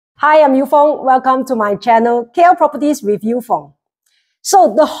Hi, I'm Foong. Welcome to my channel, KL Properties with Foong.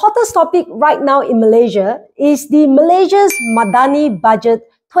 So the hottest topic right now in Malaysia is the Malaysia's Madani Budget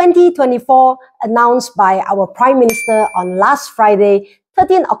 2024 announced by our Prime Minister on last Friday,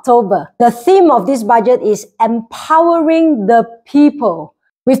 13 October. The theme of this budget is empowering the people.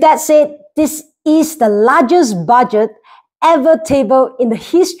 With that said, this is the largest budget ever tabled in the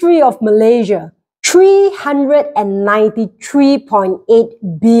history of Malaysia.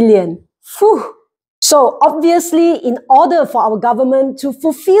 393.8 billion. Phew. So obviously, in order for our government to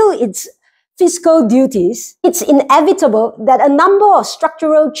fulfill its fiscal duties, it's inevitable that a number of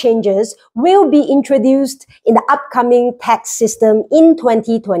structural changes will be introduced in the upcoming tax system in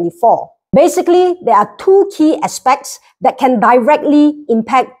 2024. Basically, there are two key aspects that can directly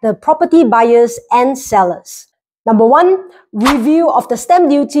impact the property buyers and sellers. Number one, review of the stamp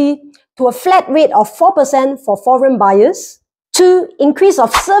duty to a flat rate of 4% for foreign buyers. Two, increase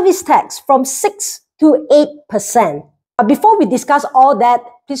of service tax from 6 to 8%. But before we discuss all that,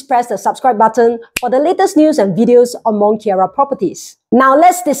 please press the subscribe button for the latest news and videos on Mont Kiara Properties. Now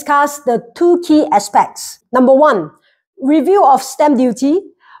let's discuss the two key aspects. Number one, review of stamp duty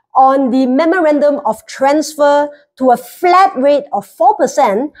on the memorandum of transfer to a flat rate of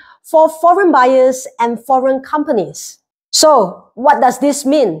 4% for foreign buyers and foreign companies. So what does this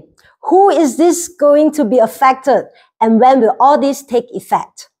mean? Who is this going to be affected, and when will all this take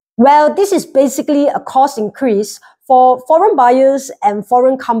effect? Well, this is basically a cost increase for foreign buyers and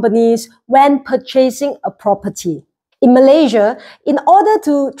foreign companies when purchasing a property. In Malaysia, in order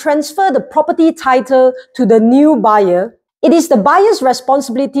to transfer the property title to the new buyer, it is the buyer's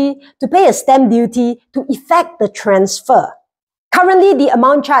responsibility to pay a stamp duty to effect the transfer. Currently, the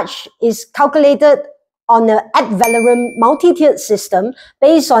amount charged is calculated on an ad valorem multi-tiered system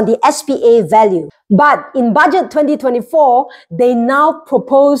based on the SPA value. But in Budget 2024, they now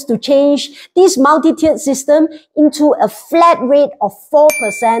propose to change this multi-tiered system into a flat rate of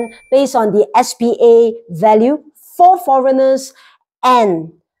 4% based on the SPA value for foreigners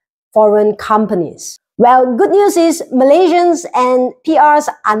and foreign companies. Well, good news is Malaysians and PRs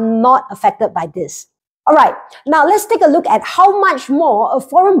are not affected by this. Alright, now let's take a look at how much more a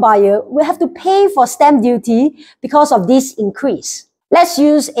foreign buyer will have to pay for stamp duty because of this increase. Let's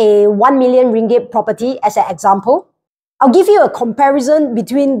use a 1 million ringgit property as an example. I'll give you a comparison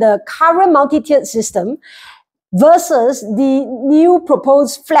between the current multi-tiered system versus the new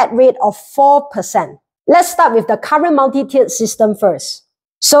proposed flat rate of 4%. Let's start with the current multi-tiered system first.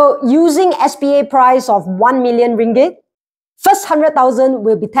 So using SPA price of 1 million ringgit, first 100,000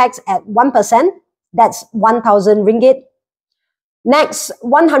 will be taxed at 1%. That's 1,000 ringgit. Next,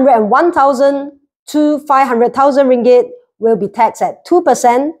 101,000 to 500,000 ringgit will be taxed at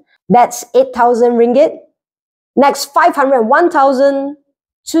 2%. That's 8,000 ringgit. Next, 501,000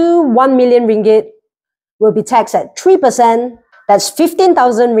 to 1 million ringgit will be taxed at 3%. That's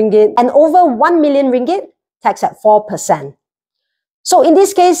 15,000 ringgit. And over 1 million ringgit, taxed at 4%. So in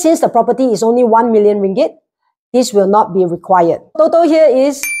this case, since the property is only 1 million ringgit, this will not be required. Total here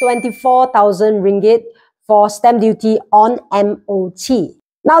is 24,000 ringgit for stamp duty on MOT.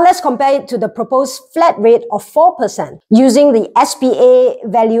 Now let's compare it to the proposed flat rate of 4%. Using the SPA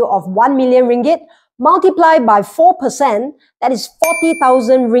value of 1 million ringgit multiplied by 4%, that is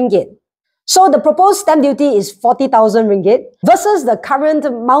 40,000 ringgit. So the proposed stamp duty is 40,000 ringgit versus the current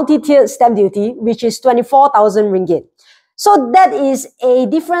multi-tiered stamp duty, which is 24,000 ringgit. So that is a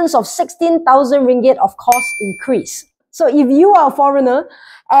difference of 16,000 ringgit of cost increase. So if you are a foreigner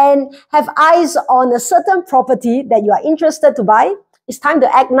and have eyes on a certain property that you are interested to buy, it's time to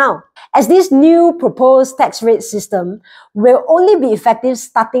act now, as this new proposed tax rate system will only be effective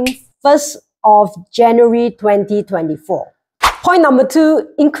starting 1st of January 2024. Point number two,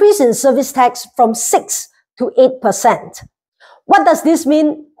 increase in service tax from 6 to 8%. What does this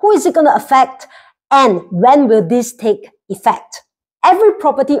mean? Who is it going to affect? And when will this take effect? Every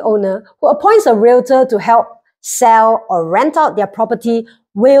property owner who appoints a realtor to help sell or rent out their property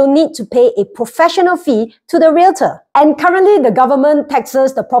will need to pay a professional fee to the realtor. And currently, the government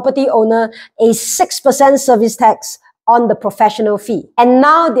taxes the property owner a 6% service tax on the professional fee. And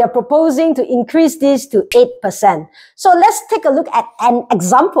now they are proposing to increase this to 8%. So let's take a look at an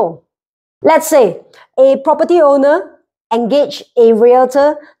example. Let's say a property owner engage a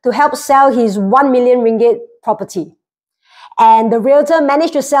realtor to help sell his 1 million ringgit property. And the realtor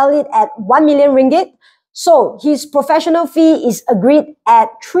managed to sell it at 1 million ringgit. So his professional fee is agreed at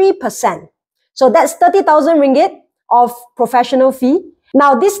 3%. So that's 30,000 ringgit of professional fee.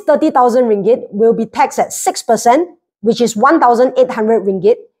 Now this 30,000 ringgit will be taxed at 6%, which is 1,800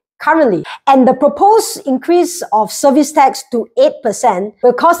 ringgit, currently. And the proposed increase of service tax to 8%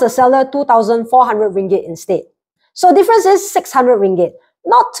 will cost the seller 2,400 ringgit instead. So difference is 600 ringgit.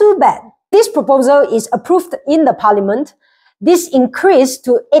 Not too bad. This proposal is approved in the parliament. This increase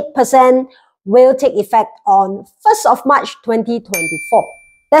to 8% will take effect on 1st of March 2024.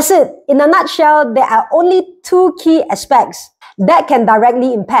 That's it. In a nutshell, there are only two key aspects that can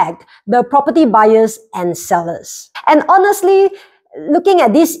directly impact the property buyers and sellers. And honestly, looking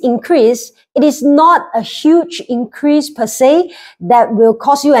at this increase, it is not a huge increase per se that will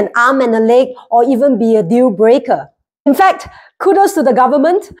cost you an arm and a leg or even be a deal breaker. In fact, kudos to the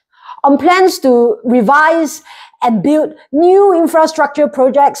government on plans to revise and build new infrastructure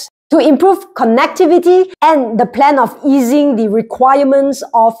projects to improve connectivity and the plan of easing the requirements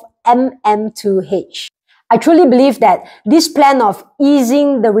of MM2H. I truly believe that this plan of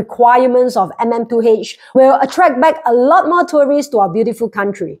easing the requirements of MM2H will attract back a lot more tourists to our beautiful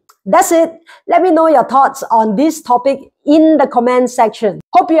country. That's it. Let me know your thoughts on this topic in the comment section.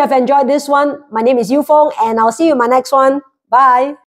 Hope you have enjoyed this one. My name is Foong and I'll see you in my next one. Bye.